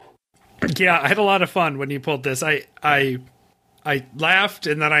Yeah, I had a lot of fun when you pulled this. I laughed,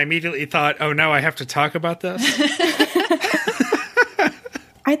 and then I immediately thought, oh no, I have to talk about this.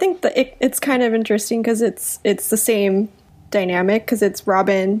 I think that it's kind of interesting because it's the same dynamic, because it's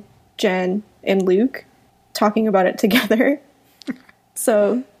Robin, Jen, and Luke talking about it together.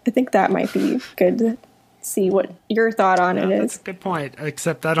 So I think that might be good to see what your thought on it is. That's a good point,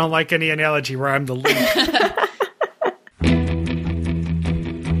 except I don't like any analogy where I'm the Luke.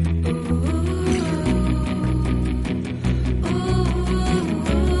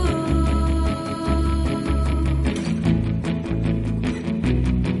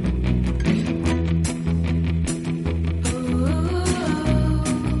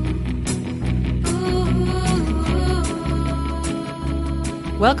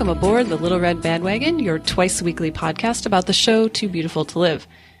 Welcome aboard the Little Red Bandwagon, your twice-weekly podcast about the show Too Beautiful to Live.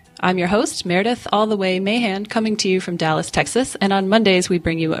 I'm your host, Meredith All the Way Mahan, coming to you from Dallas, Texas, and on Mondays we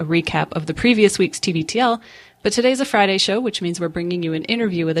bring you a recap of the previous week's TBTL, but today's a Friday show, which means we're bringing you an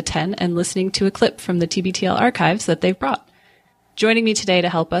interview with a 10 and listening to a clip from the TBTL archives that they've brought. Joining me today to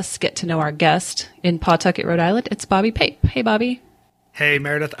help us get to know our guest in Pawtucket, Rhode Island, it's Bobby Pape. Hey, Bobby. Hey,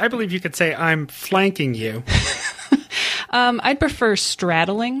 Meredith. I believe you could say I'm flanking you. I'd prefer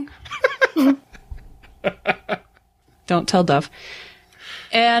straddling. Don't tell Dove.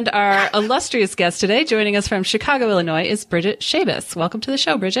 And our illustrious guest today, joining us from Chicago, Illinois, is Bridget Shabas. Welcome to the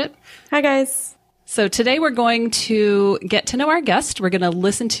show, Bridget. Hi, guys. So today we're going to get to know our guest. We're going to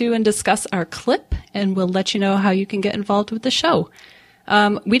listen to and discuss our clip, and we'll let you know how you can get involved with the show.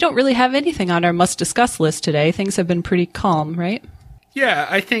 We don't really have anything on our must-discuss list today. Things have been pretty calm, right? Yeah,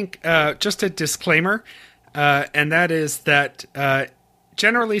 I think just a disclaimer, and that is that,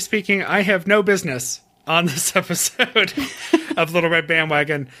 generally speaking, I have no business on this episode of Little Red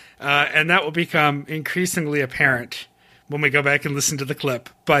Bandwagon, and that will become increasingly apparent when we go back and listen to the clip,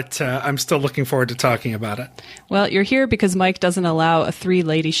 but I'm still looking forward to talking about it. Well, you're here because Mike doesn't allow a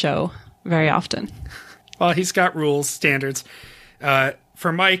three-lady show very often. Well, he's got rules, standards.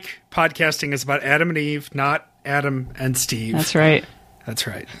 For Mike, podcasting is about Adam and Eve, not Adam and Steve. That's right. That's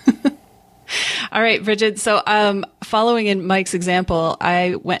right. All right, Bridget. So following in Mike's example,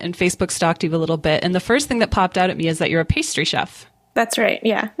 I went and Facebook stalked you a little bit. And the first thing that popped out at me is that you're a pastry chef. That's right.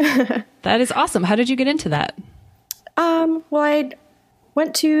 Yeah. That is awesome. How did you get into that? Well, I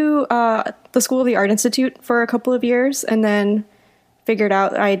went to the School of the Art Institute for a couple of years and then figured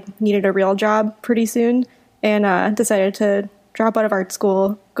out I needed a real job pretty soon and decided to drop out of art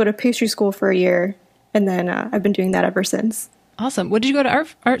school, go to pastry school for a year, and then I've been doing that ever since. Awesome. What did you go to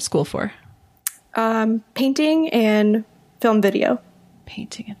art school for? Painting and film video.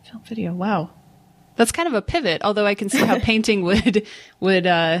 Painting and film video. Wow. That's kind of a pivot, although I can see how painting would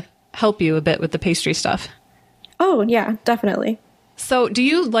help you a bit with the pastry stuff. Oh, yeah, definitely. So do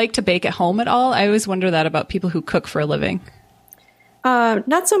you like to bake at home at all? I always wonder that about people who cook for a living.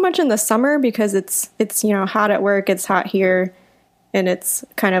 Not so much in the summer because it's hot at work, it's hot here, and it's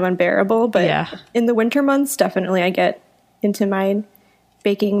kind of unbearable. But yeah. In the winter months, definitely I get into my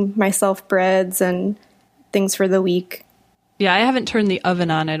baking myself breads and things for the week. Yeah, I haven't turned the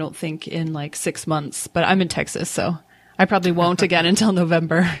oven on, I don't think, in like 6 months, but I'm in Texas, so I probably won't again until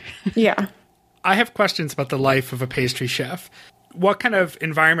November. Yeah. I have questions about the life of a pastry chef. What kind of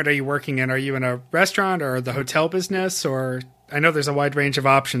environment are you working in? Are you in a restaurant or the hotel business? Or I know there's a wide range of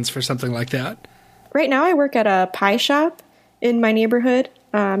options for something like that. Right now I work at a pie shop in my neighborhood.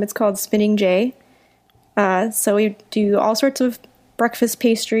 It's called Spinning J. So we do all sorts of breakfast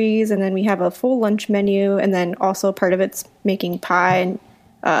pastries, and then we have a full lunch menu, and then also part of it's making pie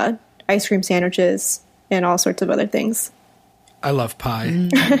and ice cream sandwiches and all sorts of other things. I love pie.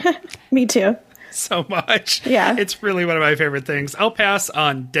 Me too. So much. Yeah. It's really one of my favorite things. I'll pass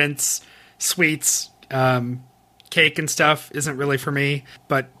on dense sweets. Cake and stuff isn't really for me,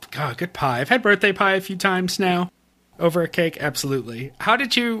 but God, good pie. I've had birthday pie a few times now. Over a cake, absolutely. How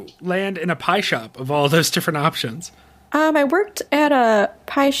did you land in a pie shop of all those different options? I worked at a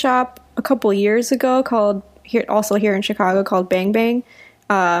pie shop a couple years ago here in Chicago called Bang Bang.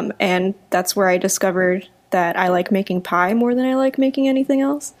 And that's where I discovered that I like making pie more than I like making anything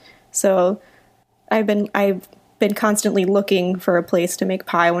else. So I've been constantly looking for a place to make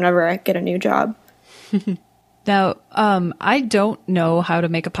pie whenever I get a new job. Now, I don't know how to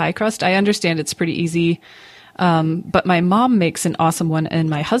make a pie crust. I understand it's pretty easy. But my mom makes an awesome one, and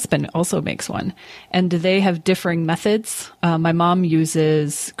my husband also makes one. And they have differing methods. My mom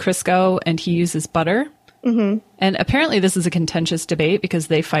uses Crisco, and he uses butter. Mm-hmm. And apparently this is a contentious debate because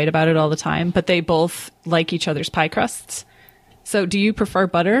they fight about it all the time, but they both like each other's pie crusts. So do you prefer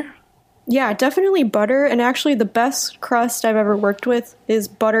butter? Yeah, definitely butter. And actually, the best crust I've ever worked with is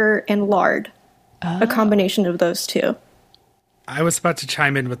butter and lard. A combination of those two. I was about to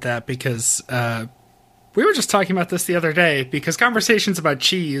chime in with that because we were just talking about this the other day, because conversations about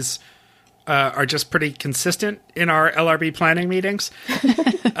cheese are just pretty consistent in our LRB planning meetings.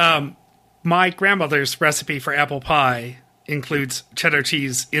 My grandmother's recipe for apple pie includes cheddar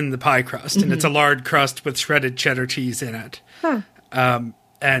cheese in the pie crust, and it's a lard crust with shredded cheddar cheese in it. Huh.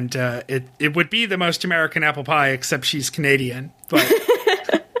 And it would be the most American apple pie, except she's Canadian. But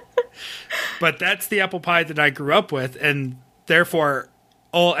but that's the apple pie that I grew up with, and therefore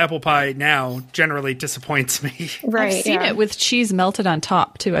all apple pie now generally disappoints me. Right. I've seen it with cheese melted on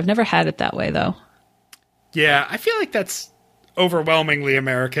top, too. I've never had it that way, though. Yeah, I feel like that's overwhelmingly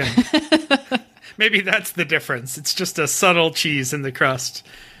American. Maybe that's the difference. It's just a subtle cheese in the crust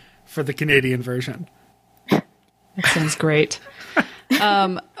for the Canadian version. That sounds great.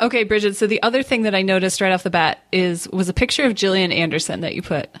 Okay, Bridget, so the other thing that I noticed right off the bat was a picture of Gillian Anderson that you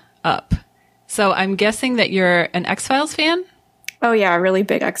put up. So I'm guessing that you're an X-Files fan? Oh, yeah, a really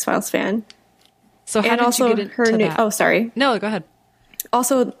big X-Files fan. So how And did also you get into her new... that? Oh, sorry. No, go ahead.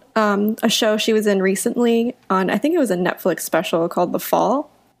 Also, a show she was in recently on, I think it was a Netflix special called The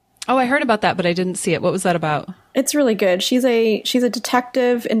Fall. Oh, I heard about that, but I didn't see it. What was that about? It's really good. She's a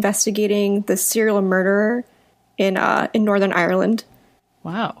detective investigating the serial murderer in Northern Ireland.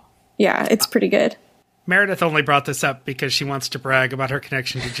 Wow. Yeah, it's pretty good. Meredith only brought this up because she wants to brag about her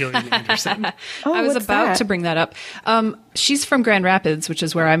connection to Gillian Anderson. Oh, I was what's about that? to bring that up. She's from Grand Rapids, which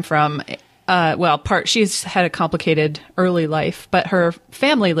is where I'm from. She's had a complicated early life, but her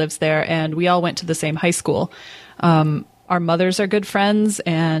family lives there, and we all went to the same high school. Our mothers are good friends,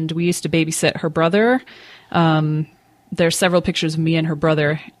 and we used to babysit her brother. There's several pictures of me and her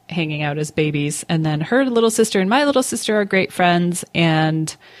brother hanging out as babies, and then her little sister and my little sister are great friends,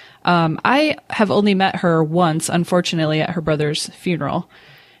 and I have only met her once, unfortunately, at her brother's funeral.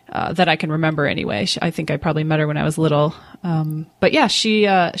 That I can remember anyway. I think I probably met her when I was little. But yeah, she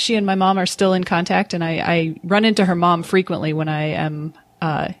and my mom are still in contact, and I run into her mom frequently when I am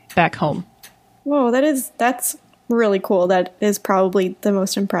back home. Whoa, that's really cool. That is probably the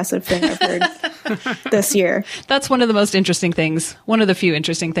most impressive thing I've heard this year. That's one of the most interesting things. One of the few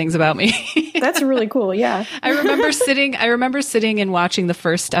interesting things about me. That's really cool. Yeah. I remember sitting and watching the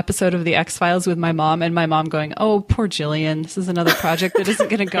first episode of The X-Files with my mom, and my mom going, "Oh, poor Jillian. This is another project that isn't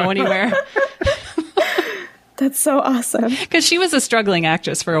going to go anywhere." That's so awesome. Because she was a struggling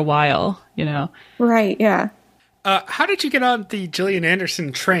actress for a while, you know. Right. Yeah. How did you get on the Gillian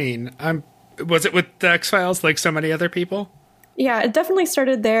Anderson train? Was it with the X-Files like so many other people? Yeah, it definitely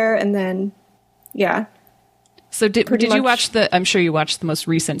started there, and then, yeah. So did Pretty you much. watch I'm sure you watched the most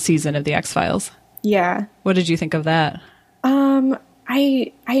recent season of The X-Files. Yeah. What did you think of that?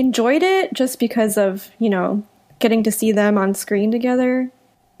 I enjoyed it just because of, getting to see them on screen together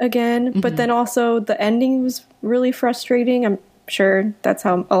again. But then also the ending was really frustrating. I'm sure that's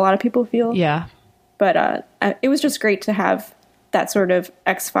how a lot of people feel. Yeah. But it was just great to have that sort of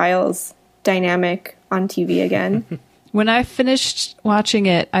X-Files dynamic on TV again. When I finished watching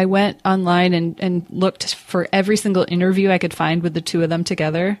it, I went online and looked for every single interview I could find with the two of them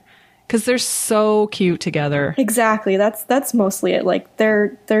together, because they're so cute together. Exactly. That's mostly it. Like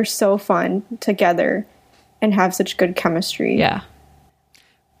they're so fun together and have such good chemistry. Yeah.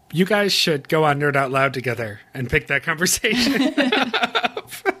 You guys should go on Nerd Out Loud together and pick that conversation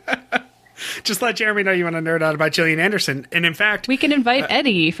up. Just let Jeremy know you want to nerd out about Gillian Anderson. And in fact, We can invite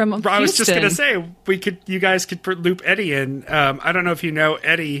Eddie from Houston. I was just going to say, you guys could loop Eddie in. I don't know if you know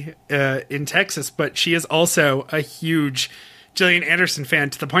Eddie in Texas, but she is also a huge Gillian Anderson fan,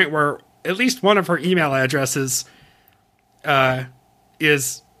 to the point where at least one of her email addresses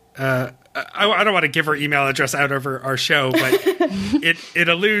is... I don't want to give her email address out over our show, but it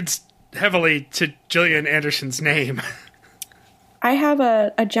alludes heavily to Gillian Anderson's name. I have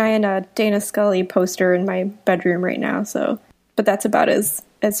a giant Dana Scully poster in my bedroom right now, but that's about as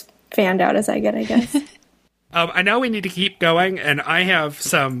fanned out as I get, I guess. I know we need to keep going, and I have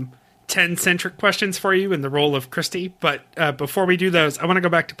some 10-centric questions for you in the role of Christy, but before we do those, I want to go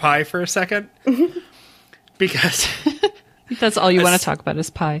back to pie for a second. Because... That's all you want to talk about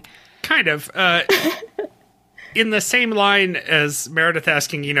is pie. Kind of. In the same line as Meredith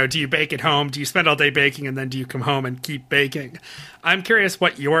asking, do you bake at home? Do you spend all day baking and then do you come home and keep baking? I'm curious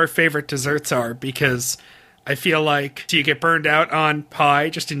what your favorite desserts are, because I feel like, do you get burned out on pie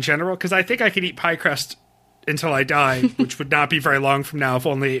just in general? Because I think I could eat pie crust until I die, which would not be very long from now if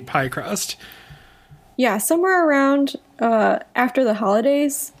only ate pie crust. Yeah, somewhere around after the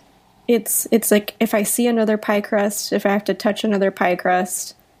holidays, it's like if I see another pie crust, if I have to touch another pie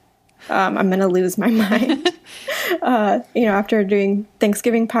crust, I'm going to lose my mind, after doing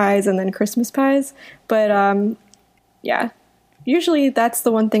Thanksgiving pies and then Christmas pies. But yeah, usually that's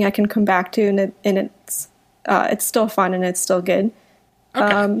the one thing I can come back to, and it's still fun and it's still good.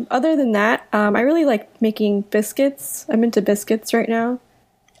 Okay. Other than that, I really like making biscuits. I'm into biscuits right now.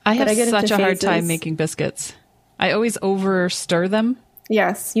 I have get such into a hard phases. time making biscuits. I always over stir them.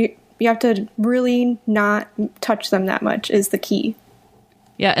 Yes, you have to really not touch them that much is the key.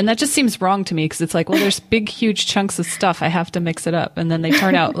 Yeah, and that just seems wrong to me because it's like, well, there's big, huge chunks of stuff. I have to mix it up. And then they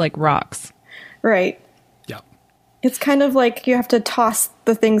turn out like rocks. Right. Yep. It's kind of like you have to toss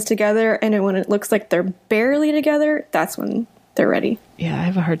the things together, and then when it looks like they're barely together, that's when they're ready. Yeah, I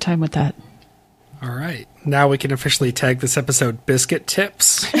have a hard time with that. All right. Now we can officially tag this episode Biscuit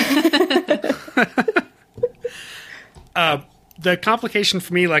Tips. The complication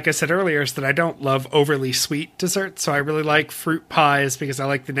for me, like I said earlier, is that I don't love overly sweet desserts. So I really like fruit pies because I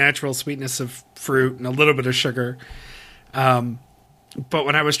like the natural sweetness of fruit and a little bit of sugar. But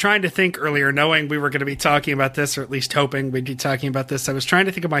when I was trying to think earlier, knowing we were going to be talking about this, or at least hoping we'd be talking about this, I was trying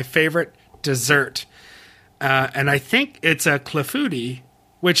to think of my favorite dessert. And I think it's a clafouti,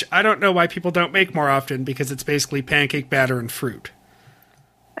 which I don't know why people don't make more often because it's basically pancake batter and fruit.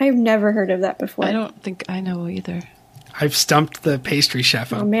 I've never heard of that before. I don't think I know either. I've stumped the pastry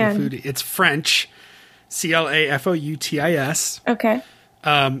chef on man. clafouti. It's French, Clafoutis. Okay.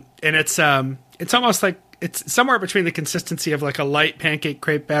 And it's almost like it's somewhere between the consistency of like a light pancake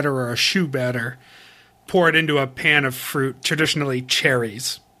crepe batter or a choux batter, poured into a pan of fruit, traditionally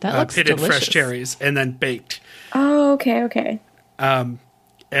cherries. That looks pitted delicious. fresh cherries, and then baked. Oh, okay.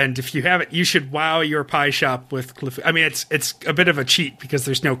 And if you have it, you should wow your pie shop with clafouti. I mean, it's a bit of a cheat because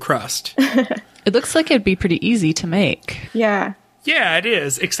there's no crust. It looks like it'd be pretty easy to make. Yeah. Yeah, it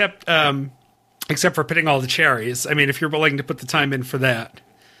is, except for pitting all the cherries. I mean, if you're willing to put the time in for that.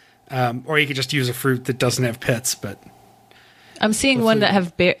 Or you could just use a fruit that doesn't have pits, but... I'm seeing one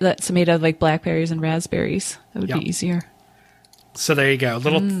that that's made of like blackberries and raspberries. That would Yep. be easier. So there you go. A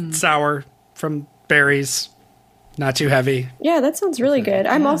little sour from berries, not too heavy. Yeah, that sounds really good.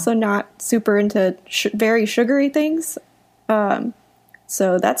 I'm also not super into very sugary things.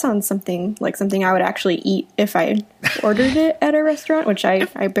 So that sounds something I would actually eat if I ordered it at a restaurant, which I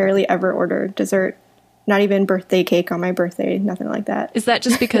barely ever order dessert. Not even birthday cake on my birthday, nothing like that. Is that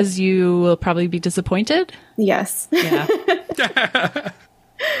just because you will probably be disappointed? Yes. Yeah.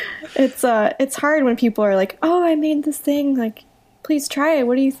 It's hard when people are like, "Oh, I made this thing, like, please try it.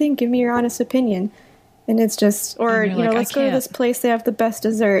 What do you think? Give me your honest opinion." And it's just, or, And you're like, let's "I go to can't." this place, they have the best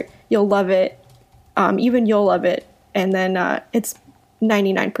dessert. You'll love it. Even you'll love it. And then it's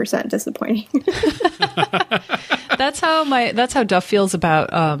 99% disappointing. That's how Duff feels about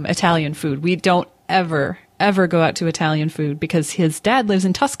Italian food. We don't ever go out to Italian food because his dad lives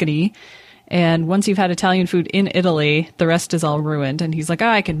in Tuscany, and once you've had Italian food in Italy, the rest is all ruined. And he's like,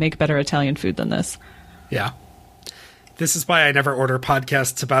 I can make better Italian food than this. Yeah. This is why I never order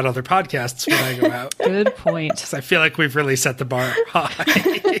podcasts about other podcasts when I go out. Good point. Because I feel like we've really set the bar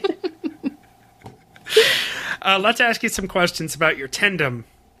high. Let's ask you some questions about your tandem,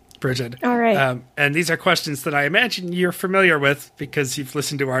 Bridget. All right. And these are questions that I imagine you're familiar with because you've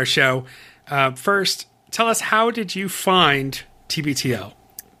listened to our show. First, tell us, how did you find TBTL?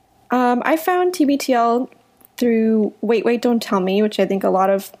 I found TBTL through Wait, Wait, Don't Tell Me, which I think a lot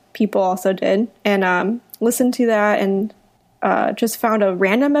of people also did, and listened to that and just found a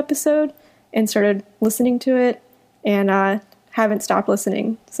random episode and started listening to it, and haven't stopped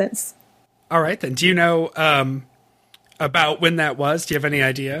listening since. All right, then. Do you know about when that was? Do you have any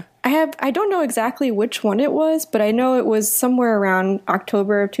idea? I don't know exactly which one it was, but I know it was somewhere around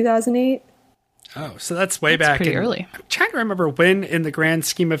October of 2008. Oh, so that's way That's back. pretty early. I'm trying to remember when, in the grand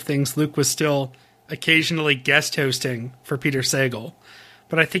scheme of things, Luke was still occasionally guest hosting for Peter Sagal,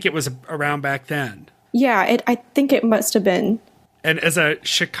 but I think it was around back then. Yeah, I think it must have been. And as a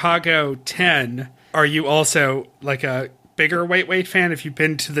Chicago 10, are you also like a bigger Wait Wait fan? Have you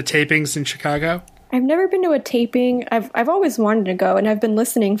been to the tapings in Chicago? I've never been to a taping. I've always wanted to go, and I've been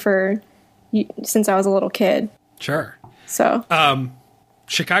listening since I was a little kid. Sure. So,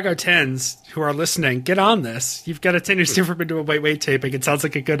 Chicago 10s who are listening, get on this. You've got a 10 who's never been to a Wait Wait taping. It sounds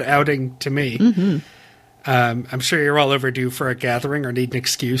like a good outing to me. Mm-hmm. I'm sure you're all overdue for a gathering or need an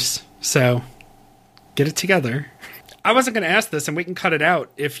excuse. So get it together. I wasn't going to ask this, and we can cut it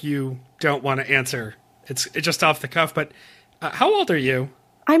out if you don't want to answer. It's just off the cuff, but how old are you?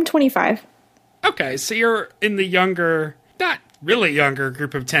 I'm 25. Okay, so you're in the younger, not really younger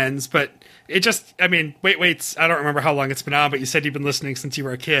group of 10s, but it just, I mean, Wait Wait's, I don't remember how long it's been on, but you said you've been listening since you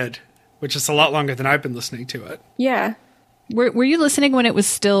were a kid, which is a lot longer than I've been listening to it. Yeah. Were you listening when it was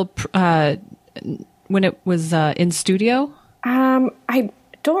still in studio? I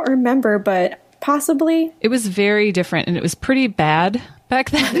don't remember, but possibly. It was very different, and it was pretty bad back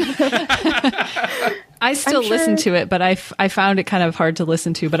then. I still listen to it, but I found it kind of hard to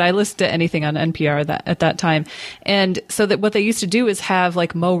listen to. But I listened to anything on NPR at that time, and so that what they used to do is have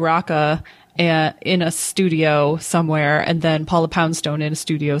like Mo Rocca in a studio somewhere, and then Paula Poundstone in a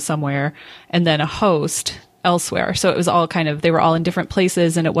studio somewhere, and then a host elsewhere. So it was all they were all in different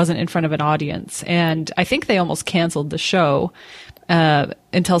places, and it wasn't in front of an audience. And I think they almost canceled the show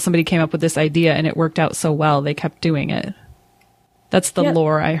until somebody came up with this idea, and it worked out so well they kept doing it. That's the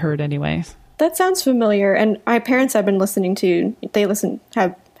lore I heard anyway. That sounds familiar. And my parents have been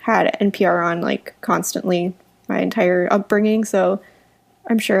have had NPR on like constantly my entire upbringing. So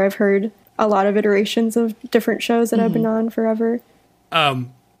I'm sure I've heard a lot of iterations of different shows that I've been on forever.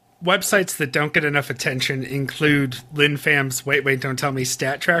 Websites that don't get enough attention include LinFam's Wait, Don't Tell Me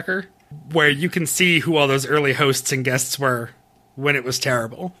Stat Tracker, where you can see who all those early hosts and guests were when it was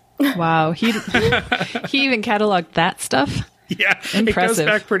terrible. Wow. He even cataloged that stuff? Yeah. Impressive. It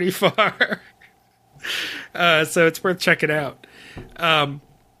goes back pretty far. So it's worth checking out.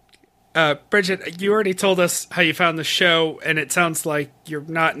 Bridget, you already told us how you found the show, and it sounds like you're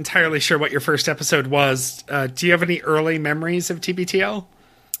not entirely sure what your first episode was. Do you have any early memories of TBTL?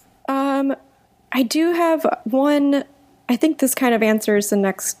 I do have one. I think this kind of answers the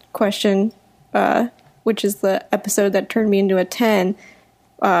next question, which is the episode that turned me into a 10.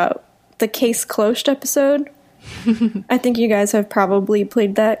 The Case Closed episode. I think you guys have probably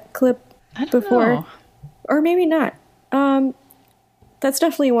played that clip before. Know. Or maybe not. That's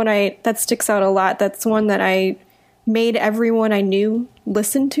definitely one that sticks out a lot. That's one that I made everyone I knew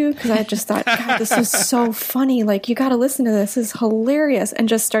listen to, because I just thought, God, this is so funny. Like, you got to listen to this. This is hilarious. And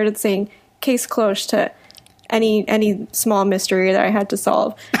just started saying case closed to any small mystery that I had to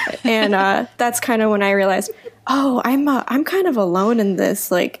solve. And that's kind of when I realized, oh, I'm kind of alone in this.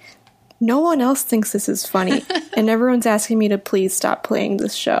 Like, no one else thinks this is funny. And everyone's asking me to please stop playing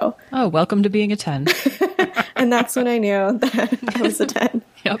this show. Oh, welcome to being a 10. And that's when I knew that I was a 10.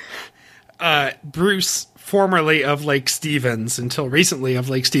 Yep. Bruce, formerly of Lake Stevens, until recently of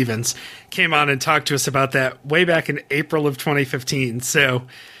Lake Stevens, came on and talked to us about that way back in April of 2015. So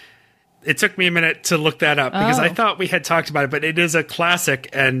it took me a minute to look that up because I thought we had talked about it, but it is a classic,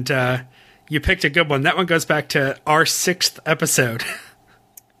 and you picked a good one. That one goes back to our 6th episode.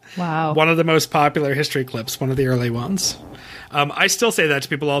 Wow. One of the most popular history clips, one of the early ones. I still say that to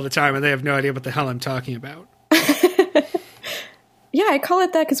people all the time, and they have no idea what the hell I'm talking about. Yeah, I call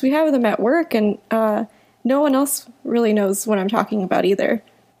it that because we have them at work, and no one else really knows what I'm talking about either.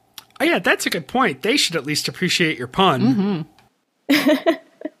 Oh, yeah, that's a good point. They should at least appreciate your pun. Mm-hmm.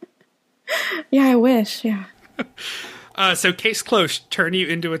 Yeah, I wish, yeah. So Case Closed, turn you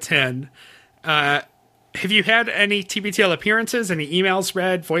into a 10. Have you had any TBTL appearances, any emails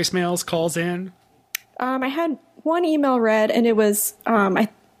read, voicemails, calls in? I had one email read, and it was,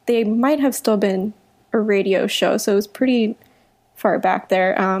 they might have still been a radio show, so it was pretty far back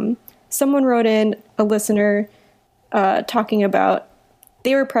there. Someone wrote in, a listener, talking about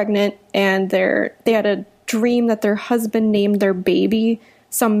they were pregnant, and they had a dream that their husband named their baby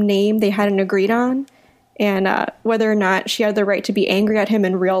some name they hadn't agreed on, and whether or not she had the right to be angry at him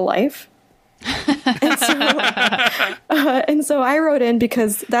in real life. And so I wrote in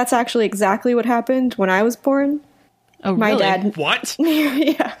because that's actually exactly what happened when I was born. Oh, my really? dad. What?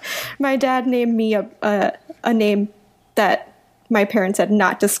 Yeah, my dad named me a name that my parents had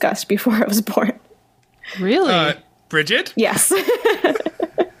not discussed before I was born. Really? Bridget? Yes.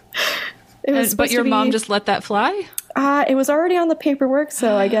 But your mom just let that fly? It was already on the paperwork,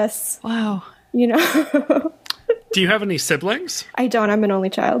 so I guess. Wow. You know. Do you have any siblings? I don't. I'm an only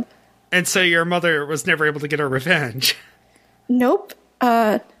child. And so your mother was never able to get her revenge? Nope.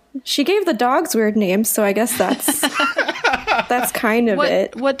 She gave the dogs weird names, so I guess that's kind of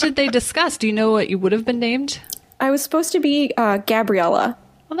it. What did they discuss? Do you know what you would have been named? I was supposed to be Gabriella.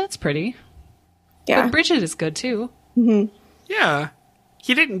 Well, that's pretty. Yeah. But Bridget is good, too. Mm-hmm. Yeah.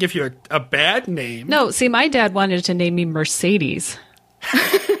 He didn't give you a bad name. No, see, my dad wanted to name me Mercedes.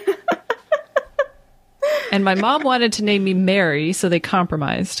 And my mom wanted to name me Mary, so they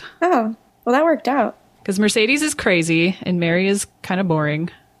compromised. Oh, well, that worked out. Because Mercedes is crazy, and Mary is kind of boring.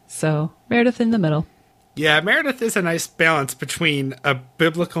 So, Meredith in the middle. Yeah, Meredith is a nice balance between a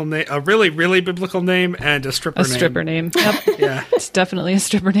biblical name, a really, really biblical name, and a stripper name. A stripper name. Yep. Yeah. It's definitely a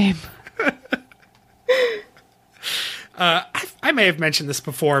stripper name. I may have mentioned this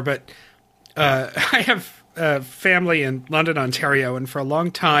before, but I have family in London, Ontario, and for a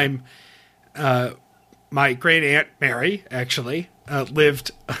long time, my great aunt Mary actually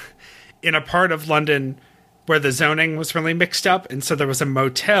lived in a part of London where the zoning was really mixed up, and so there was a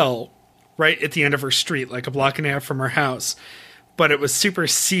motel right at the end of her street, like a block and a half from her house, but it was super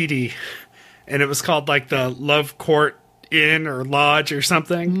seedy, and it was called like the Love Court Inn or Lodge or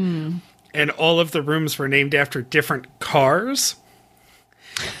something, and all of the rooms were named after different cars,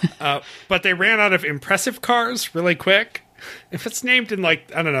 but they ran out of impressive cars really quick. If it's named in,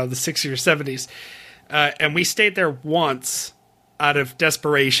 like, I don't know, the 60s or 70s, and we stayed there once out of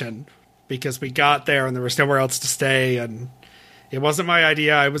desperation because we got there and there was nowhere else to stay, and it wasn't my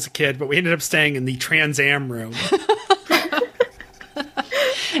idea. I was a kid, but we ended up staying in the Trans Am room.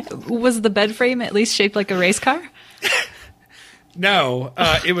 Was the bed frame at least shaped like a race car? No,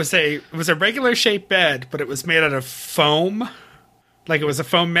 it was a regular shaped bed, but it was made out of foam. Like, it was a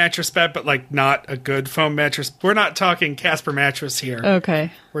foam mattress bed, but like not a good foam mattress. We're not talking Casper mattress here.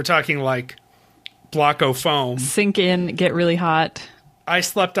 Okay. We're talking like Blocko foam. Sink in, get really hot. I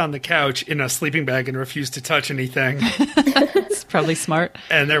slept on the couch in a sleeping bag and refused to touch anything. It's probably smart.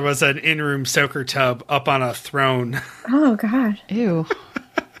 And there was an in-room soaker tub up on a throne. Oh, God. Ew.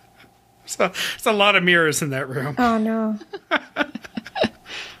 So there's a lot of mirrors in that room. Oh, no.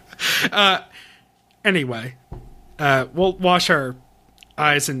 Anyway, we'll wash our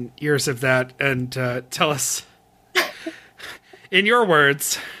eyes and ears of that and tell us, in your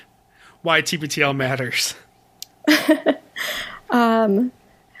words, why TBTL matters. Oh,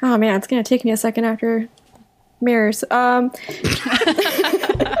 man, it's going to take me a second after mirrors. Well,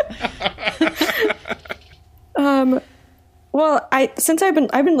 since I've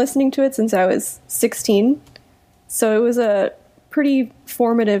been listening to it since I was 16, so it was a pretty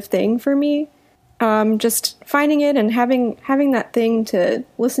formative thing for me. Just finding it and having that thing to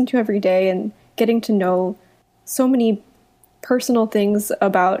listen to every day and getting to know so many personal things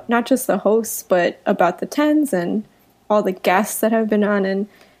about not just the hosts, but about the Tens and all the guests that have been on, and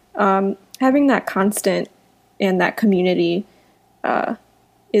having that constant and that community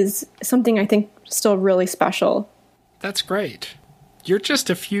is something I think still really special. That's great. You're just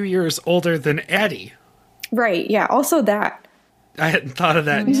a few years older than Addie. Right, yeah, also that. I hadn't thought of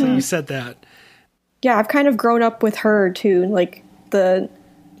that until you said that. Yeah, I've kind of grown up with her too, like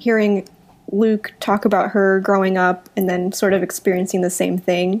hearing Luke talk about her growing up and then sort of experiencing the same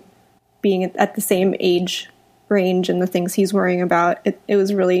thing, being at the same age range and the things he's worrying about. It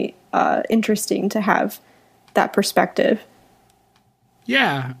was really interesting to have that perspective.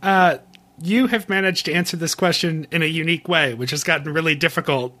 Yeah, you have managed to answer this question in a unique way, which has gotten really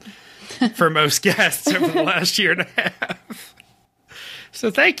difficult for most guests over the last year and a half. So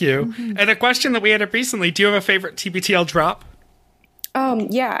thank you. Mm-hmm. And a question that we had up recently, do you have a favorite TBTL drop?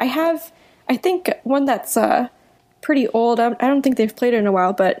 Yeah, I have, I think one that's pretty old. I don't think they've played it in a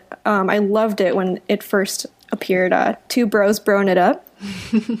while, but I loved it when it first appeared. Two Bros Broing It Up.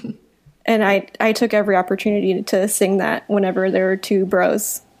 And I took every opportunity to sing that whenever there were two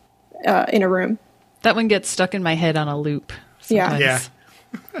bros in a room. That one gets stuck in my head on a loop sometimes. Yeah.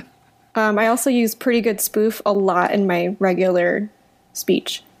 I also use Pretty Good Spoof a lot in my regular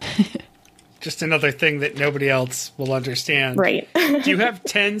speech. Just another thing that nobody else will understand. Right. Do you have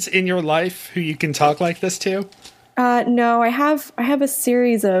Tens in your life who you can talk like this to? No, I have a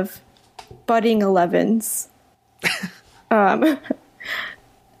series of budding 11s.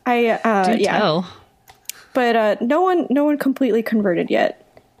 Tell. But no one completely converted yet.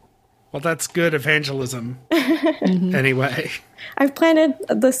 Well, that's good evangelism. Anyway. I've planted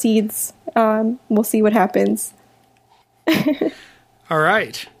the seeds. We'll see what happens. All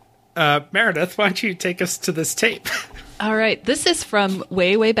right. Meredith, why don't you take us to this tape? All right. This is from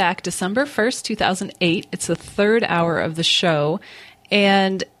way, way back, December 1st, 2008. It's the third hour of the show.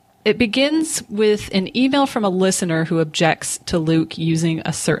 And it begins with an email from a listener who objects to Luke using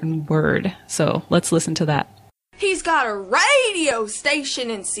a certain word. So let's listen to that. He's got a radio station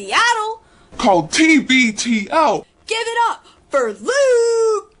in Seattle called TBTL. Give it up for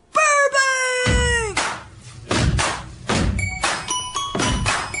Luke Burbank!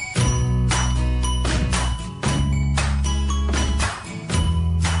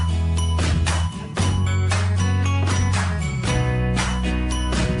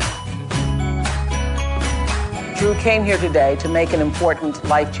 Drew came here today to make an important,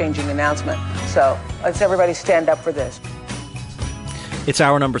 life-changing announcement. So let's everybody stand up for this. It's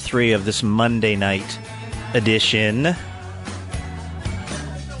hour number 3 of this Monday night edition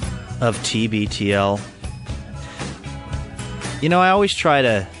of TBTL. You know, I always try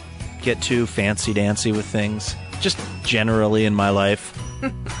to get too fancy-dancy with things, just generally in my life,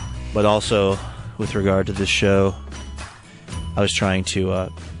 but also with regard to this show. I was trying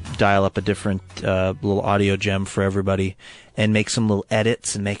to dial up a different little audio gem for everybody and make some little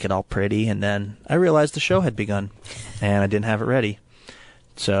edits and make it all pretty. And then I realized the show had begun, and I didn't have it ready.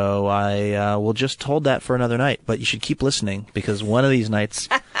 So I will just hold that for another night. But you should keep listening, because one of these nights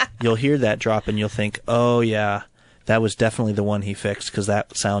you'll hear that drop and you'll think, oh, yeah, that was definitely the one he fixed, because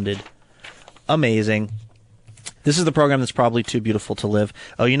that sounded amazing. This is the program that's probably too beautiful to live.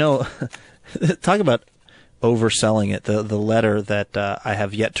 Oh, you know, talk about overselling it. The letter that I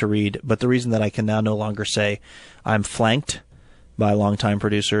have yet to read, but the reason that I can now no longer say I'm flanked by longtime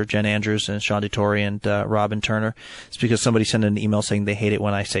producer Jen Andrews and Sean DeTore and Robin Turner is because somebody sent an email saying they hate it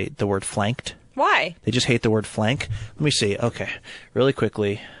when I say the word flanked. Why? They just hate the word flank. Let me see. Okay, really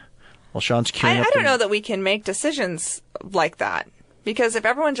quickly. Well, Sean's queuing up. I don't know that we can make decisions like that, because if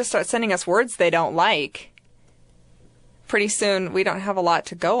everyone just starts sending us words they don't like, pretty soon we don't have a lot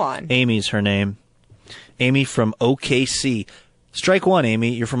to go on. Amy's her name. Amy from OKC. Strike one,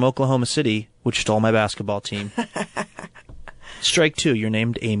 Amy. You're from Oklahoma City, which stole my basketball team. Strike two. You're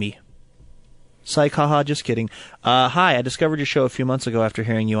named Amy. Psych, haha, just kidding. Hi, I discovered your show a few months ago after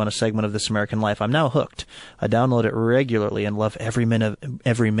hearing you on a segment of This American Life. I'm now hooked. I download it regularly and love every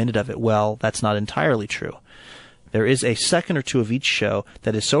minute of it. Well, that's not entirely true. There is a second or two of each show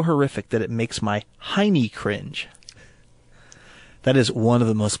that is so horrific that it makes my hiney cringe. That is one of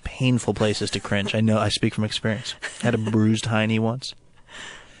the most painful places to cringe. I know, I speak from experience. I had a bruised hiney once.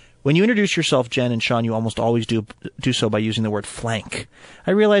 When you introduce yourself, Jen and Sean, you almost always do so by using the word flank.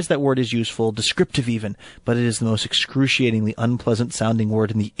 I realize that word is useful, descriptive even, but it is the most excruciatingly unpleasant-sounding word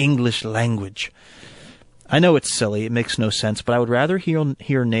in the English language. I know it's silly, it makes no sense, but I would rather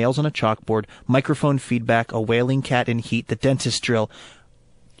hear nails on a chalkboard, microphone feedback, a wailing cat in heat, the dentist drill.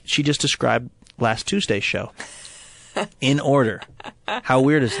 She just described last Tuesday's show. In order. How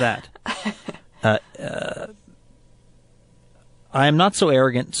weird is that? I am not so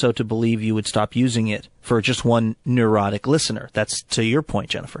arrogant so to believe you would stop using it for just one neurotic listener. That's to your point,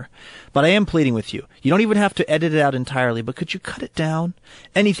 Jennifer. But I am pleading with you. You don't even have to edit it out entirely, but could you cut it down?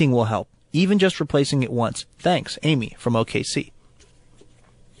 Anything will help. Even just replacing it once. Thanks, Amy from OKC.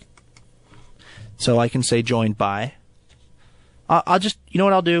 So I can say joined by. I'll just, you know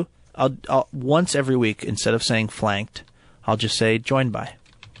what I'll do? I'll once every week, instead of saying flanked, I'll just say joined by.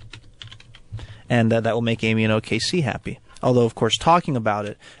 And that will make Amy and OKC happy. Although, of course, talking about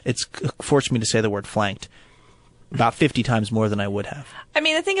it, it's forced me to say the word flanked about 50 times more than I would have. I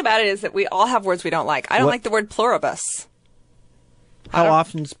mean, the thing about it is that we all have words we don't like. I don't like the word pluribus. How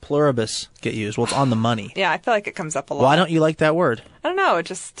often does pluribus get used? Well, it's on the money. Yeah, I feel like it comes up a lot. Why don't you like that word? I don't know.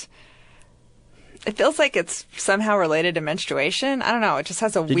 It feels like it's somehow related to menstruation. I don't know. It just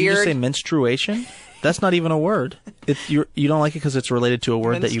has a Did weird... you just say menstruation? That's not even a word. You don't like it because it's related to a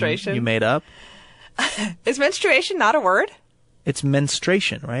word that you made up? Is menstruation not a word? It's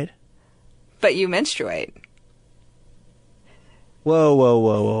menstruation, right? But you menstruate.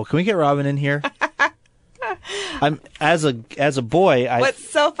 Whoa. Can we get Robin in here? As a boy, What's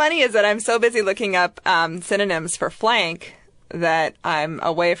so funny is that I'm so busy looking up synonyms for flank that I'm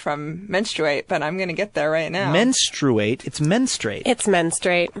away from menstruate, but I'm going to get there right now. Menstruate? It's menstruate. It's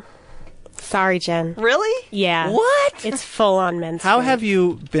menstruate. Sorry, Jen. Really? Yeah. What? It's full on menstruate. How have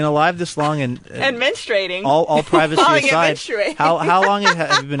you been alive this long and menstruating? All privacy aside. Menstruate. How long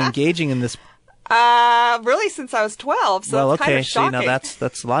have you been engaging in this? Really since I was 12. So well, it's okay. kind of shocking. See, now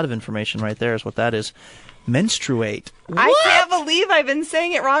that's a lot of information right there. Is what that is. Menstruate. I can't believe I've been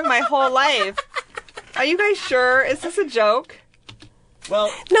saying it wrong my whole life. Are you guys sure? Is this a joke?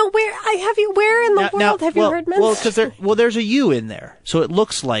 Well, no. Where in the world have you heard menstruation? Well, there's a U in there, so it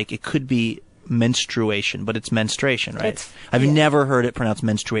looks like it could be menstruation, but it's menstruation, right? I've never heard it pronounced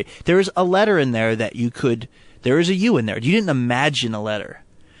menstruate. There is a letter in there that you could. There is a U in there. You didn't imagine a letter,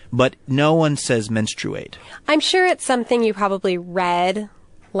 but no one says menstruate. I'm sure it's something you probably read.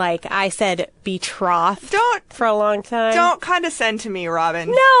 Like I said, betrothed for a long time. Don't condescend to me,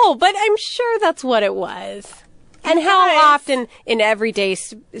 Robin. No, but I'm sure that's what it was. And how often in everyday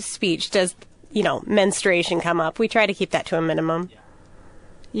speech does, menstruation come up? We try to keep that to a minimum.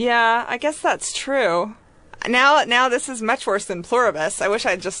 Yeah, I guess that's true. Now this is much worse than pluribus. I wish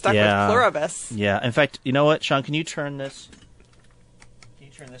I'd just stuck with pluribus. Yeah. In fact, you know what, Sean? Can you turn this? Can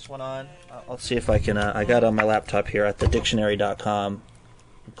you turn this one on? I'll see if I can. I got it on my laptop here at thedictionary.com.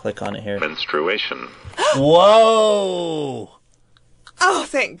 Click on it here. Menstruation. Whoa! Oh,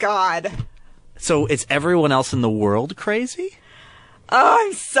 thank God. So is everyone else in the world crazy? Oh,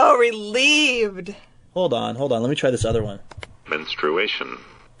 I'm so relieved. Hold on. Let me try this other one. Menstruation.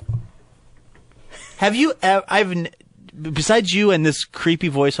 Have you besides you and this creepy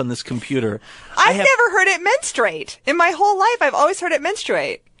voice on this computer, I've never heard it menstruate. In my whole life, I've always heard it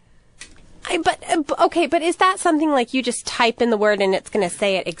menstruate. But is that something like you just type in the word and it's going to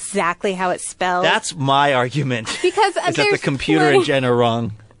say it exactly how it's spelled? That's my argument. Because is that the computer and Jen are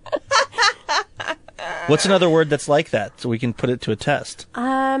wrong. What's another word that's like that so we can put it to a test?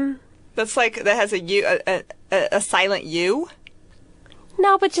 That's like, that has a U, a silent U?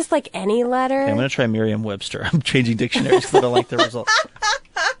 No, but just like any letter. Okay, I'm going to try Merriam-Webster. I'm changing dictionaries because I don't like the results.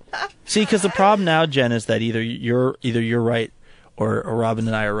 See, because the problem now, Jen, is that either you're right or Robin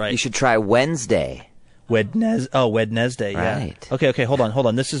and I are right. You should try Wednesday. Wednesday, yeah. Right. Okay, hold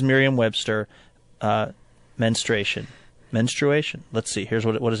on. This is Merriam-Webster. Menstruation. Let's see. Here's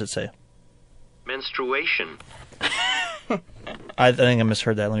what does it say? Menstruation. I think I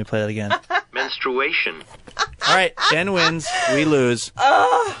misheard that. Let me play that again. Menstruation. All right, Jen wins. We lose.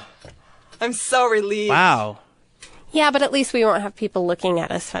 I'm so relieved. Wow. Yeah, but at least we won't have people looking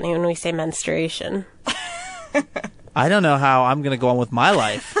at us funny when we say menstruation. I don't know how I'm going to go on with my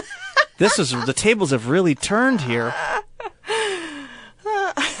life. The tables have really turned here.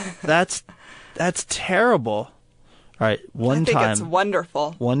 That's terrible. All right, I think it's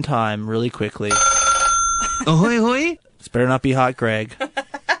wonderful. One time, really quickly. Ahoy, hoy. This better not be hot, Greg.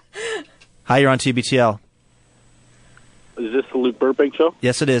 Hi, you're on TBTL. Is this the Luke Burbank show?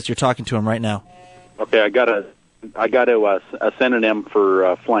 Yes, it is. You're talking to him right now. Okay, I got a synonym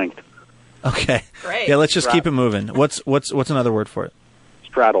for flanked. Okay. Great. Yeah, let's just keep it moving. What's another word for it?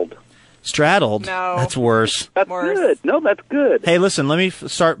 Straddled. Straddled? No. That's worse. That's good. No, that's good. Hey, listen, let me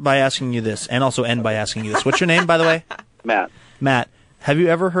start by asking you this, and also end by asking you this. What's your name, by the way? Matt. Have you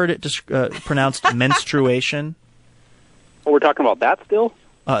ever heard it pronounced menstruation? Oh, we're talking about that still?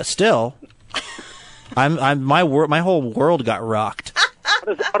 Still. My whole world got rocked.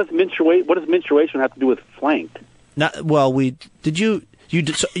 What does menstruation have to do with flanked? You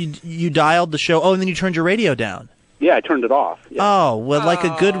dialed the show. Oh, and then you turned your radio down. Yeah, I turned it off. Yeah. Oh, well, like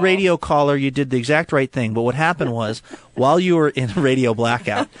a good radio caller, you did the exact right thing. But what happened was, while you were in radio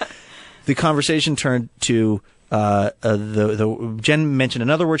blackout, the conversation turned to Jen mentioned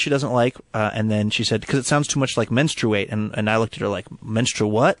another word she doesn't like, and then she said, because it sounds too much like menstruate, and I looked at her like, menstrual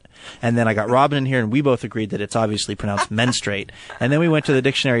what? And then I got Robin in here, and we both agreed that it's obviously pronounced menstruate. And then we went to the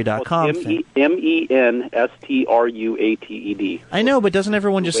dictionary.com. menstruated. I know, but doesn't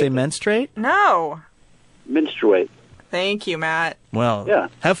everyone just say menstruate? No. Menstruate. Thank you, Matt. Well, yeah.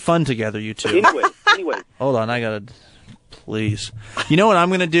 Have fun together, you two. Anyway. Hold on, I gotta... Please. You know what I'm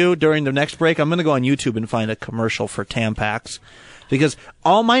going to do during the next break? I'm going to go on YouTube and find a commercial for Tampax. Because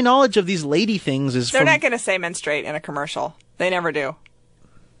all my knowledge of these lady things is They're not going to say menstruate in a commercial. They never do.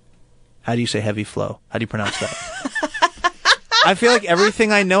 How do you say heavy flow? How do you pronounce that? I feel like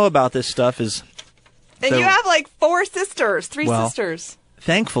everything I know about this stuff is... And you have like three sisters.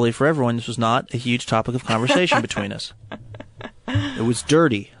 Thankfully for everyone, this was not a huge topic of conversation between us. It was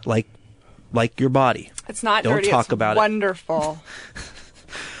dirty, like your body. It's not Don't dirty. talk it's about wonderful.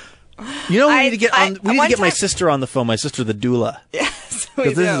 You know, we need to get my sister on the phone. My sister, the doula. Yes, we do.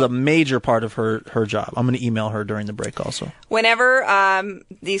 Because this is a major part of her job. I'm going to email her during the break also. Whenever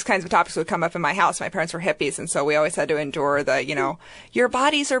these kinds of topics would come up in my house, my parents were hippies, and so we always had to endure the, your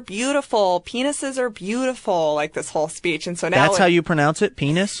bodies are beautiful, penises are beautiful, like this whole speech. And so now that's how you pronounce it,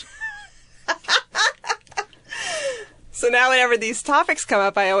 penis? So now whenever these topics come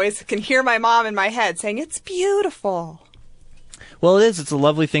up, I always can hear my mom in my head saying, it's beautiful. Well, it is. It's a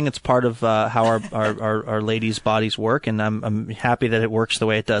lovely thing. It's part of how our ladies' bodies work, and I'm happy that it works the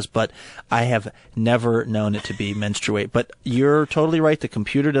way it does. But I have never known it to be menstruate. But you're totally right. The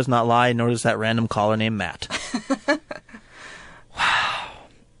computer does not lie, nor does that random caller named Matt. Wow.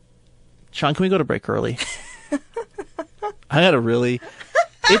 Sean, can we go to break early? I got to really...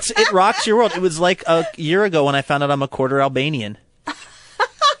 It rocks your world. It was like a year ago when I found out I'm a quarter Albanian.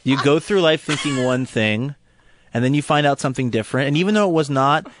 You go through life thinking one thing, and then you find out something different. And even though it was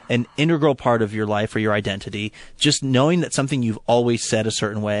not an integral part of your life or your identity, just knowing that something you've always said a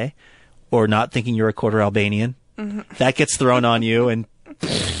certain way, or not thinking you're a quarter Albanian, that gets thrown on you. And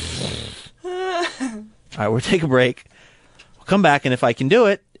all right, we'll take a break. We'll come back, and if I can do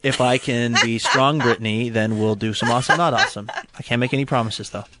it, if I can be strong Brittany, then we'll do some awesome, not awesome. I can't make any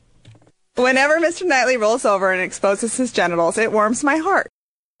promises, though. Whenever Mr. Knightley rolls over and exposes his genitals, it warms my heart.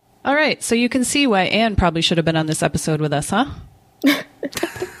 All right, so you can see why Anne probably should have been on this episode with us, huh?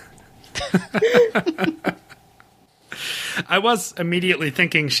 I was immediately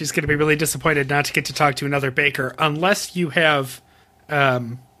thinking she's going to be really disappointed not to get to talk to another baker, unless you have,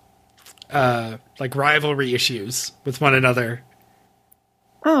 like rivalry issues with one another.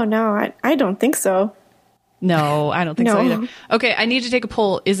 Oh, no, I don't think so. No, I don't think so either. Okay, I need to take a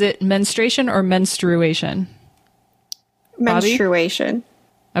poll. Is it menstruation or menstruation? Menstruation. Bobby?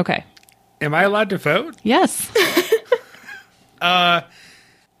 Okay. Am I allowed to vote? Yes.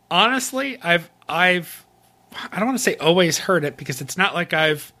 Honestly, I don't want to say always heard it because it's not like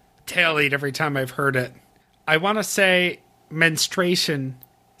I've tallied every time I've heard it. I want to say menstruation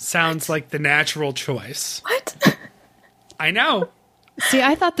sounds like the natural choice. What? I know. See,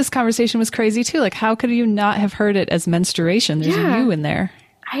 I thought this conversation was crazy too. Like, how could you not have heard it as menstruation? There's a U in there.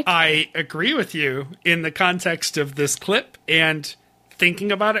 I agree with you in the context of this clip and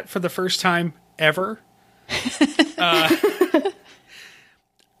thinking about it for the first time ever.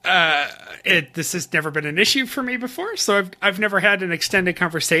 This has never been an issue for me before, so I've never had an extended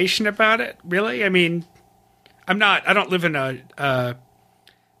conversation about it, really. I mean, I don't live in a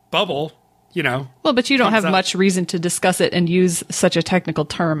bubble, you know. Well, but you don't have much reason to discuss it and use such a technical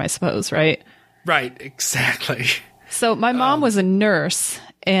term, I suppose, right? Right, exactly. So my mom was a nurse,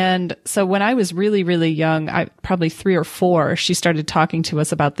 and so when I was really, really young, probably 3 or 4, she started talking to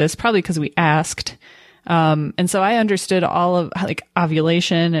us about this, probably because we asked. And so I understood all of like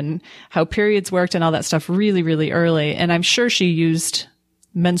ovulation and how periods worked and all that stuff really, really early. And I'm sure she used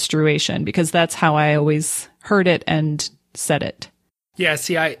menstruation because that's how I always heard it and said it. Yeah,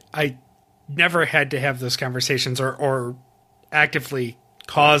 see, I never had to have those conversations or actively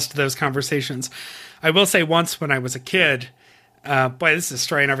caused those conversations. I will say once when I was a kid, boy, this is a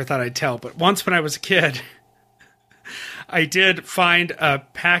story I never thought I'd tell, but once when I was a kid, I did find a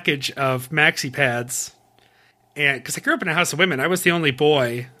package of maxi pads, and because I grew up in a house of women, I was the only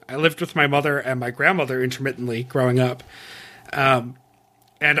boy. I lived with my mother and my grandmother intermittently growing up, and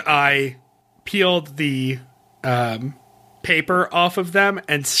I peeled the paper off of them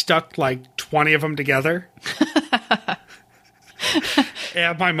and stuck like 20 of them together.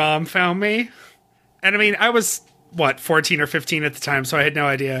 And my mom found me, and I mean, I was 14 or 15 at the time, so I had no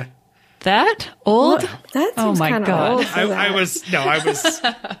idea. That old? That oh my god! Old I was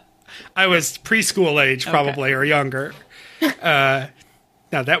preschool age probably or younger. Now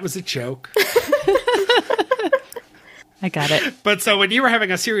that was a joke. I got it. But so when you were having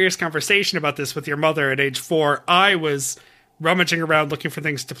a serious conversation about this with your mother at age 4, I was rummaging around looking for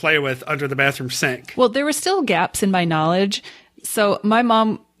things to play with under the bathroom sink. Well, there were still gaps in my knowledge. So my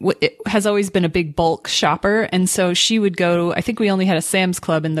mom has always been a big bulk shopper. And so she would go, I think we only had a Sam's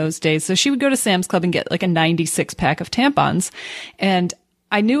Club in those days. So she would go to Sam's Club and get like a 96 pack of tampons. And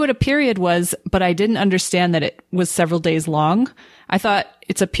I knew what a period was, but I didn't understand that it was several days long. I thought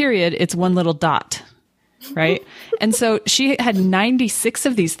it's a period. It's one little dot. Right. And so she had 96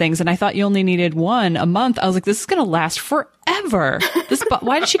 of these things. And I thought you only needed one a month. I was like, this is going to last forever.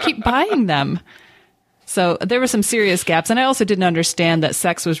 Why did she keep buying them? So there were some serious gaps. And I also didn't understand that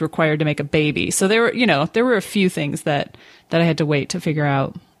sex was required to make a baby. So there were a few things that I had to wait to figure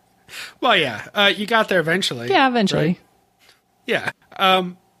out. Well, yeah, you got there eventually. Yeah, eventually. Right? Yeah.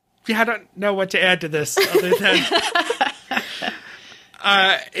 I don't know what to add to this other than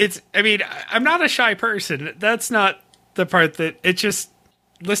I'm not a shy person. That's not the part that it just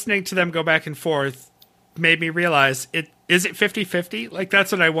listening to them go back and forth made me realize is it 50-50? Like,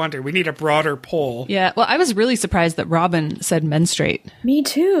 that's what I wonder. We need a broader poll. Yeah. Well, I was really surprised that Robin said menstruate. Me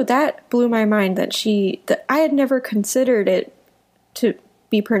too. That blew my mind that I had never considered it to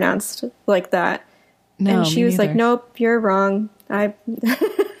be pronounced like that. No, and she was like, nope, you're wrong.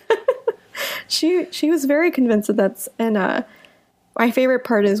 She was very convinced that that's, and my favorite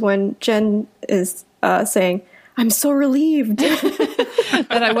part is when Jen is saying, I'm so relieved that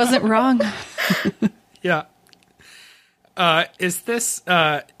I wasn't wrong. Yeah. Is this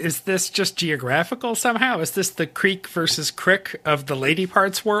just geographical somehow? Is this the creek versus crick of the lady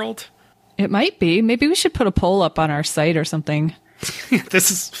parts world? It might be. Maybe we should put a poll up on our site or something.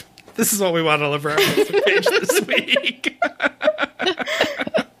 This is what we want to live our Facebook page this week.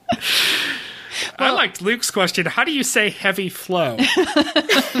 I liked Luke's question. How do you say heavy flow?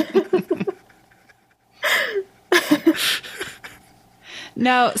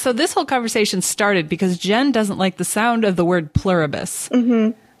 Now, so this whole conversation started because Jen doesn't like the sound of the word pluribus.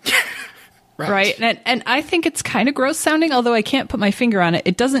 Mm-hmm. Right. And I think it's kind of gross sounding, although I can't put my finger on it.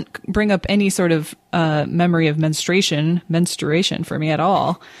 It doesn't bring up any sort of memory of menstruation for me at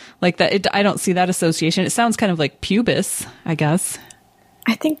all. Like that, I don't see that association. It sounds kind of like pubis, I guess.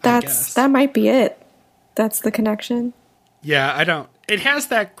 I think that might be it. That's the connection. Yeah, I don't. It has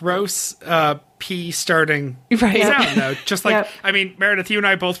that gross P starting right. sound, though. Just like, I mean, Meredith, you and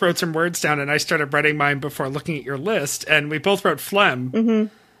I both wrote some words down, and I started writing mine before looking at your list, and we both wrote phlegm.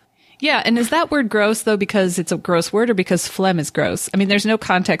 Mm-hmm. Yeah, and is that word gross, though, because it's a gross word or because phlegm is gross? I mean, there's no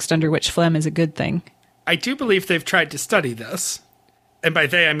context under which phlegm is a good thing. I do believe they've tried to study this. and by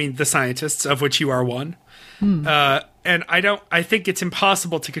they I mean the scientists, of which you are one. And I think it's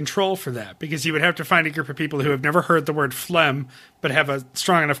impossible to control for that, because you would have to find a group of people who have never heard the word phlegm, but have a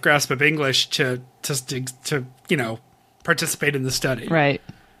strong enough grasp of English to participate in the study. Right.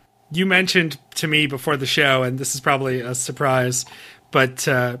 You mentioned to me before the show, and this is probably a surprise, but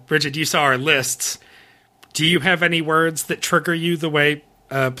Bridget, you saw our lists. Do you have any words that trigger you the way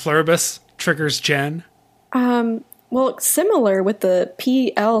pluribus triggers Jen? Well, similar with the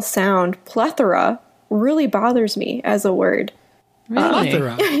PL sound, plethora really bothers me as a word. Really?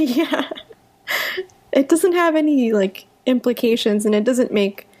 Plethora. Yeah. It doesn't have any, implications, and it doesn't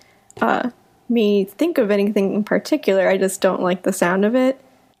make me think of anything in particular. I just don't like the sound of it.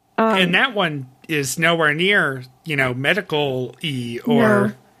 And that one is nowhere near, medical-y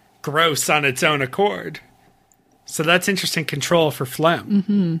or gross on its own accord. So that's interesting control for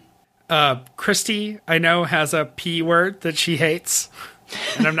phlegm. Mm-hmm. Christy, I know, has a P word that she hates.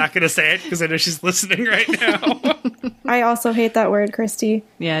 And I'm not going to say it because I know she's listening right now. I also hate that word, Christy.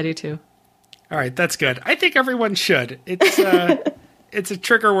 Yeah, I do too. All right, that's good. I think everyone should. It's it's a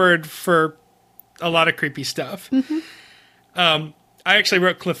trigger word for a lot of creepy stuff. Mm-hmm. I actually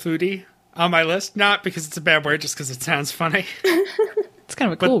wrote clafouti on my list, not because it's a bad word, just because it sounds funny. It's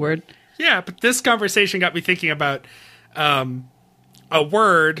kind of a cool word. Yeah, but this conversation got me thinking about a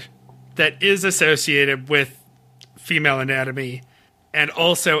word that is associated with female anatomy, and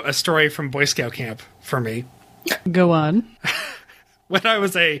also a story from Boy Scout camp for me. Go on. When I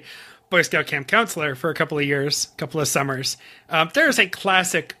was a Boy Scout camp counselor for a couple of summers, there's a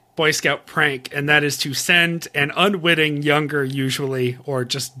classic Boy Scout prank, and that is to send an unwitting younger, usually, or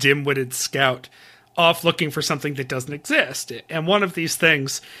just dim-witted scout off looking for something that doesn't exist. And one of these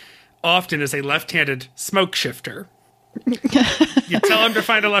things often is a left-handed smoke shifter. You tell him to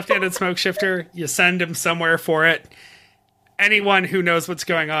find a left-handed smoke shifter, you send him somewhere for it. Anyone who knows what's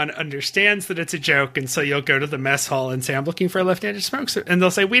going on understands that it's a joke, and so you'll go to the mess hall and say, I'm looking for a left-handed smoke shifter. And they'll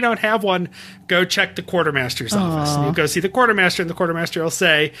say, we don't have one. Go check the quartermaster's office. And you'll go see the quartermaster, and the quartermaster will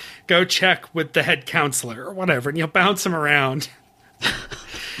say, go check with the head counselor or whatever, and you'll bounce him around.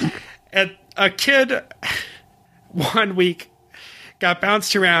 And a kid 1 week got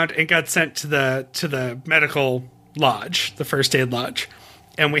bounced around and got sent to the medical lodge, the first aid lodge.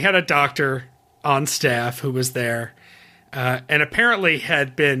 And we had a doctor on staff who was there. And apparently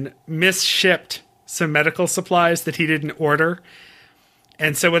had been misshipped some medical supplies that he didn't order.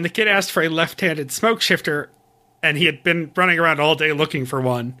 And so when the kid asked for a left-handed smoke shifter, and he had been running around all day looking for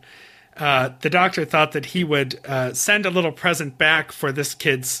one, the doctor thought that he would send a little present back for this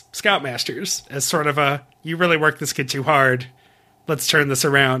kid's scoutmasters as sort of a, you really worked this kid too hard, let's turn this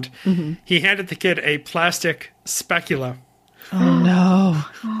around. Mm-hmm. He handed the kid a plastic specula. Oh, no.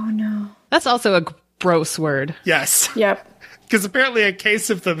 Oh, no. That's also a gross word. Yes. Yep. Because apparently a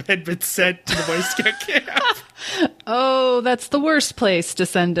case of them had been sent to the Boy Scout camp. Oh, that's the worst place to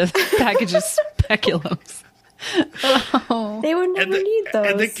send a package of speculums. Oh. They would never need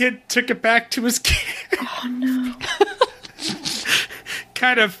those. And the kid took it back to his camp. Oh, no.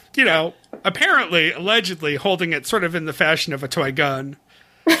 Kind of, apparently, allegedly holding it sort of in the fashion of a toy gun.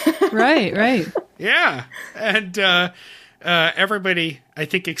 Right. Yeah. And everybody, I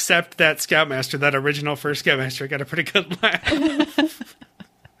think, except that Scoutmaster, that original first Scoutmaster, got a pretty good laugh.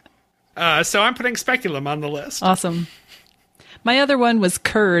 So I'm putting speculum on the list. Awesome. My other one was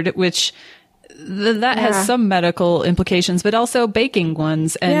curd, which that has some medical implications, but also baking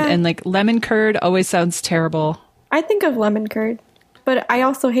ones. And like lemon curd always sounds terrible. I think of lemon curd, but I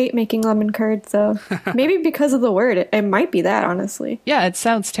also hate making lemon curd, so maybe because of the word, it might be that, honestly. Yeah, it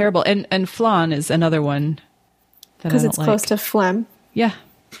sounds terrible. And flan is another one. Because it's close to phlegm. Yeah,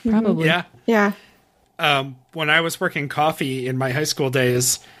 probably. Yeah. When I was working coffee in my high school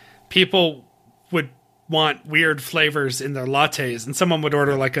days, people would want weird flavors in their lattes, and someone would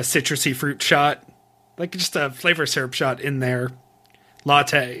order like a citrusy fruit shot, like just a flavor syrup shot in their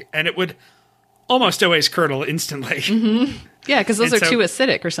latte, and it would almost always curdle instantly. Mm-hmm. Yeah, because those are too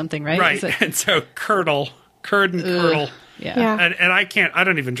acidic or something, right? Right, and so curd and curdle. Yeah. And I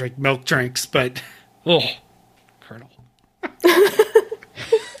don't even drink milk drinks, but, curdle.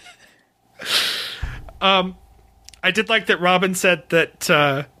 I did like that Robin said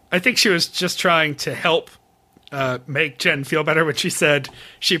that I think she was just trying to help make Jen feel better when she said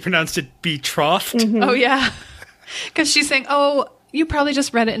she pronounced it betrothed. Mm-hmm. Oh, yeah. Because she's saying, oh, you probably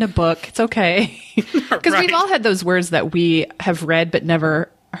just read it in a book. It's okay. Because we've all had those words that we have read but never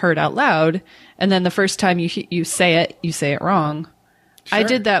heard out loud. And then the first time you say it wrong. Sure. I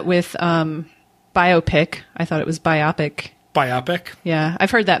did that with biopic. I thought it was biopic. Biopic? Yeah.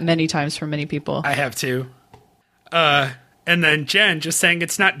 I've heard that many times from many people. I have too. And then Jen just saying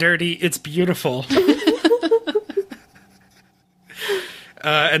it's not dirty, it's beautiful.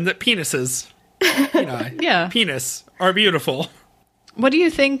 And that penises, Yeah. penis are beautiful. What do you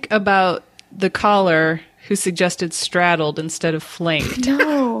think about the caller who suggested straddled instead of flanked?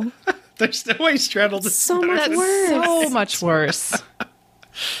 No. There's no way straddled is So much That's worse. so much worse.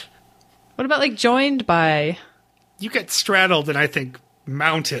 What about like joined by? You get straddled and I think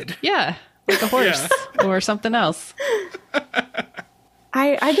mounted. Yeah, like a horse or something else.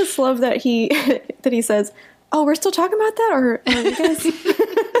 I just love that he says, "Oh, we're still talking about that," or you guys?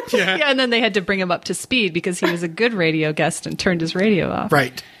 Yeah, and then they had to bring him up to speed because he was a good radio guest and turned his radio off.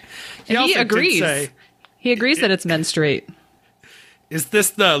 Right. And he also did agrees. say, He agrees that it's menstruate. is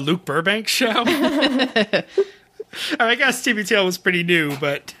this the Luke Burbank show? I guess TBTL was pretty new,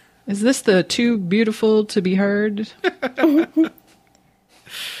 but... Is this the too beautiful to be heard?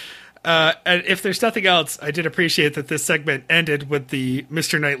 And if there's nothing else, I did appreciate that this segment ended with the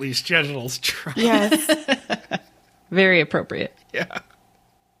Mr. Knightley's genitals try. Yes. Very appropriate. Yeah.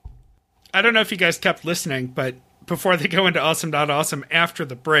 I don't know if you guys kept listening, but before they go into Awesome Not Awesome after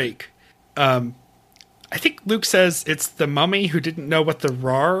the break, I think Luke says it's the mummy who didn't know what the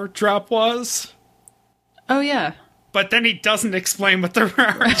RAR drop was. Oh, yeah. But then he doesn't explain what the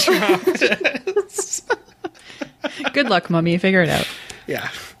RAR drop is. Good luck, Mummy. Figure it out. Yeah.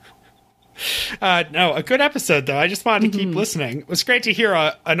 No, a good episode, though. I just wanted to keep listening. It was great to hear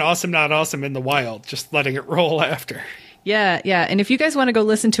an Awesome Not Awesome in the wild, just letting it roll after. Yeah, yeah. And if you guys want to go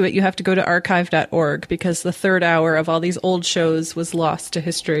listen to it, you have to go to archive.org because the third hour of all these old shows was lost to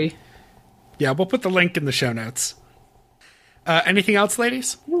history. Yeah, we'll put the link in the show notes. Anything else,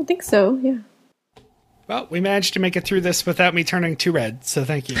 ladies? I don't think so. Yeah. Well, we managed to make it through this without me turning too red, so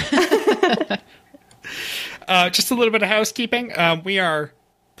thank you. Just a little bit of housekeeping. We are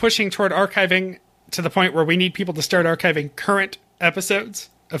pushing toward archiving to the point where we need people to start archiving current episodes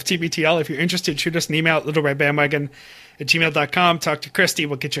of TBTL. If you're interested, shoot us an email at littleredbandwagon@gmail.com. Talk to Christy.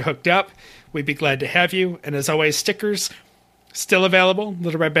 We'll get you hooked up. We'd be glad to have you. And as always, stickers still available,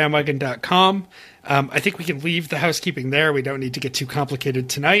 littleredbandwagon.com. I think we can leave the housekeeping there. We don't need to get too complicated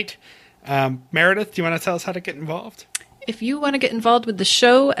tonight. Meredith, do you want to tell us how to get involved? If you want to get involved with the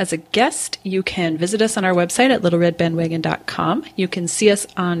show as a guest, you can visit us on our website at littleredbandwagon.com. You can see us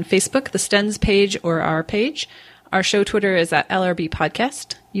on Facebook, the Stens page, or our page. Our show Twitter is at LRB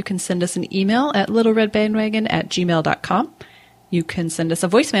Podcast. You can send us an email at littleredbandwagon@gmail.com. You can send us a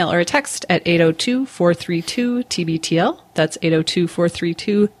voicemail or a text at 802-432-TBTL. That's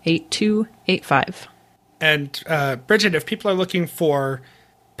 802-432-8285. And Bridget, if people are looking for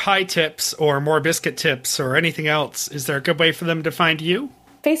pie tips or more biscuit tips or anything else, is there a good way for them to find you?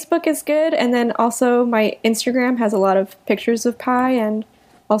 Facebook is good, and then also my Instagram has a lot of pictures of pie and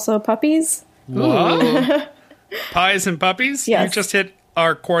also puppies. What? Pies and puppies? Yes. You just hit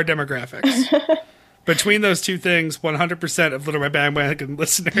our core demographics. Between those two things, 100% of Little Red Bandwagon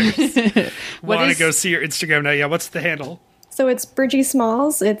listeners want to go see your Instagram now. Yeah, what's the handle? So it's Bridgie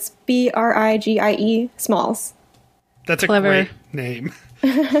Smalls. It's BRIGIE Smalls. That's a Clever. great name.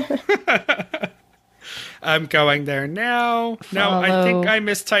 I'm going there now. No, I think I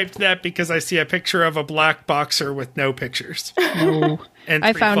mistyped that because I see a picture of a black boxer with no pictures. No. And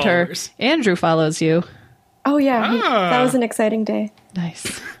I 3 found followers. her. Andrew follows you. Oh, yeah. Ah. That was an exciting day.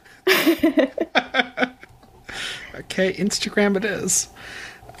 Nice. Okay, Instagram it is.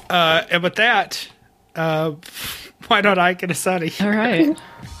 And with that, why don't I get us out of here? All right.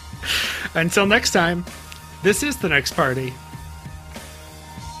 Until next time, this is The Next Party.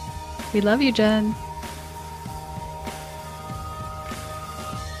 We love you, Jen.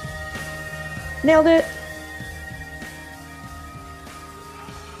 Nailed it.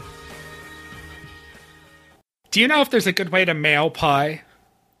 Do you know if there's a good way to mail pie?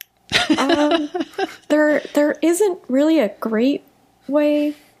 There isn't really a great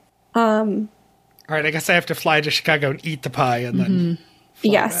way. All right, I guess I have to fly to Chicago and eat the pie and then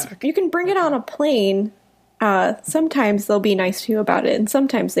fly Yes, back. you can bring it on a plane. Sometimes they'll be nice to you about it, and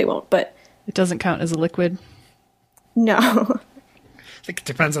sometimes they won't. But It doesn't count as a liquid. no. I think it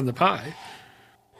depends on the pie.